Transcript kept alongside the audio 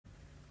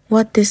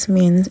What this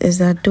means is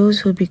that those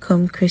who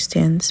become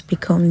Christians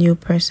become new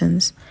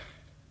persons.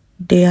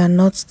 They are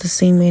not the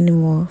same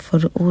anymore, for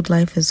the old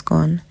life is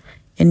gone,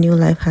 a new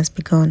life has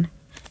begun.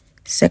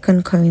 2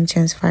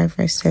 Corinthians 5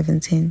 verse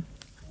 17.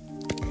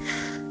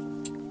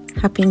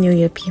 Happy New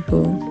Year,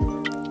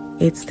 people.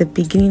 It's the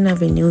beginning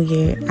of a new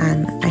year,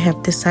 and I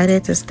have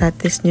decided to start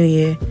this new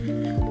year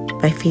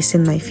by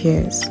facing my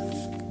fears,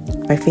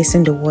 by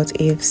facing the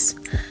what ifs,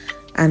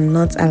 and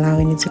not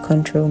allowing it to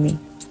control me.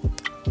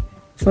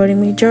 For the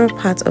major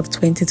part of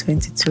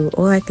 2022,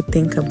 all I could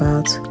think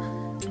about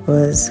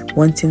was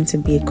wanting to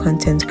be a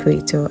content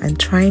creator and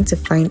trying to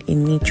find a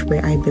niche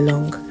where I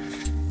belong.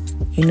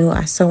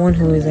 As someone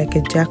who is like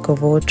a jack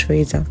of all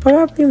trades and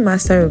probably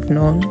master of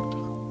none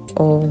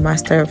or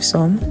master of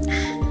some,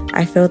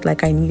 I felt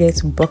like I needed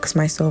to box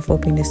myself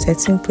up in a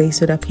certain place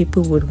so that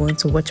people would want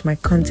to watch my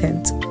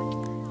content.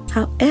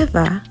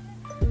 However,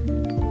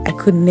 I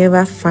could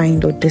never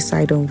find or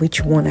decide on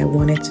which one I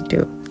wanted to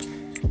do.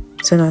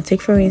 So now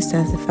take for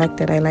instance the fact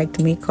that I liked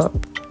makeup,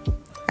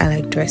 I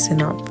like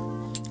dressing up,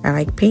 I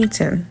like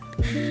painting,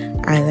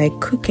 I like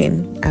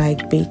cooking, I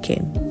like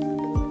baking.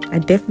 I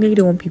definitely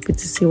don't want people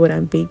to see what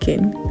I'm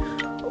baking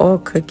or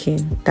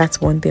cooking.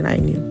 That's one thing I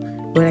knew.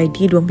 But I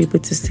did want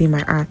people to see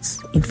my art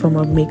in form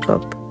of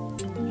makeup,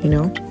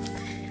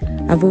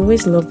 I've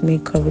always loved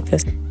makeup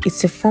because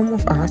it's a form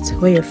of art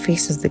where your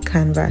face is the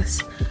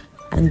canvas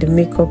and the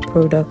makeup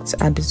products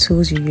are the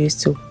tools you use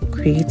to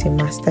create a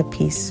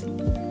masterpiece.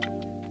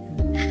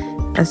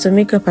 And so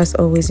makeup has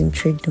always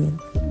intrigued me.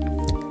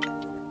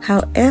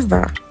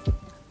 However,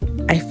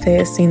 I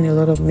first seen a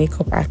lot of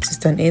makeup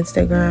artists on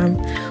Instagram,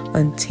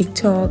 on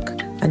TikTok,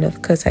 and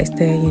of course I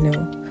started,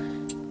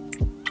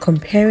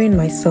 comparing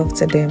myself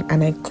to them,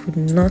 and I could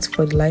not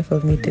for the life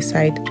of me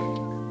decide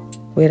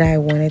whether I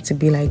wanted to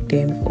be like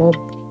them or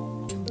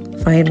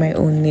find my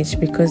own niche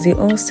because they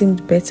all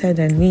seemed better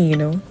than me,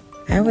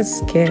 I was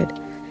scared.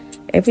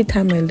 Every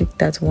time I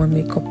looked at one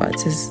makeup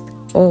artist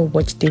or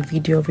watched a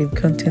video of a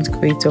content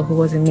creator who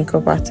was a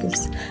makeup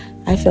artist,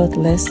 I felt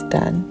less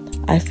than.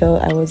 I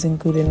felt I wasn't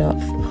good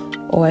enough,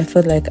 or I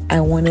felt like I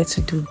wanted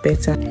to do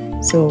better.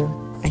 So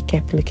I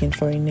kept looking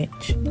for a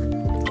niche.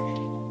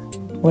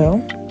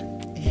 Well,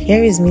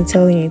 here is me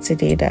telling you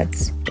today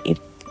that if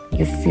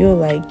you feel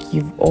like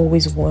you've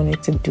always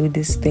wanted to do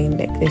this thing,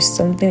 like there's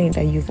something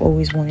that you've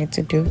always wanted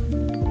to do,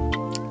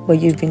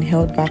 but you've been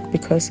held back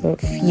because of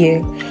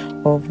fear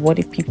of what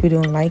if people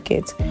don't like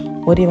it?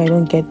 What if I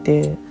don't get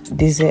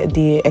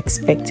the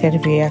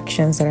expected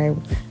reactions that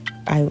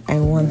I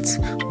want?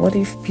 What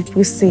if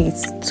people say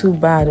it's too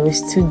bad or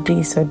it's too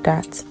this or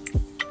that?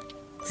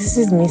 This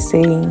is me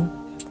saying,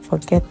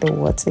 forget the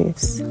what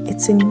ifs.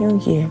 It's a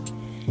new year.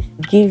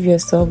 Give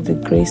yourself the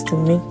grace to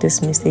make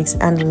these mistakes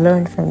and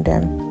learn from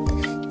them.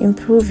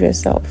 Improve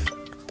yourself,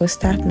 but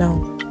start now.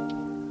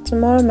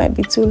 Tomorrow might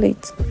be too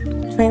late.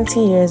 20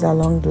 years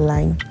along the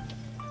line,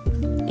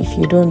 if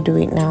you don't do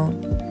it now,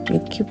 you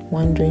keep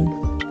wondering,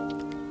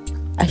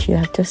 I should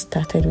have just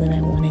started when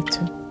I wanted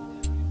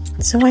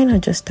to. So why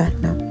not just start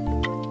now?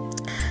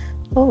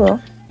 Oh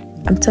well,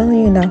 I'm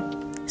telling you now,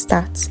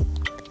 start.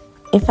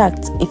 In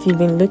fact, if you've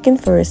been looking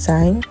for a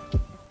sign,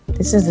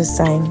 this is the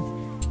sign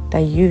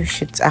that you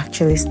should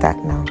actually start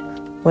now.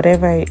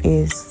 Whatever it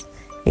is,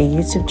 a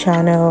YouTube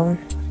channel,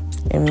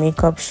 a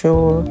makeup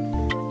show,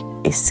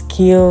 a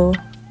skill,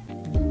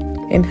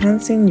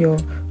 enhancing your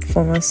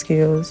former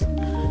skills,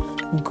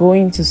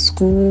 going to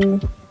school,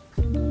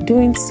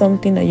 doing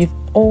something that you've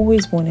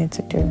always wanted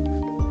to do.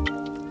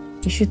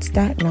 You should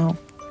start now.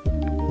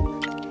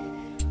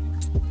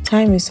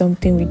 Time is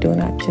something we don't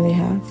actually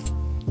have.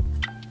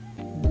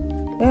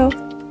 Well,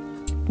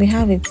 we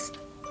have it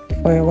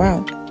for a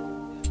while.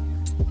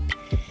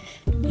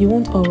 You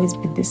won't always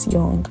be this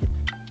young.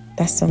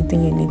 That's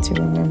something you need to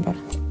remember.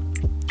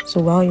 So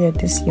while you're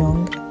this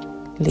young,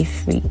 live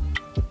free,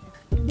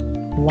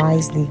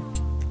 wisely.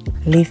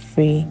 Live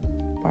free,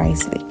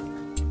 wisely.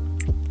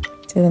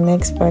 Till the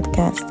next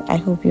podcast, I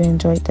hope you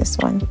enjoyed this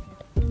one.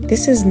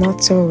 This is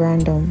Not So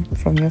Random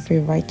from your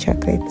favorite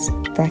chocolate,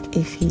 Black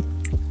Ify.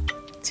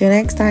 Till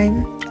next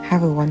time,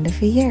 have a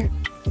wonderful year.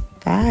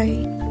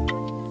 Bye.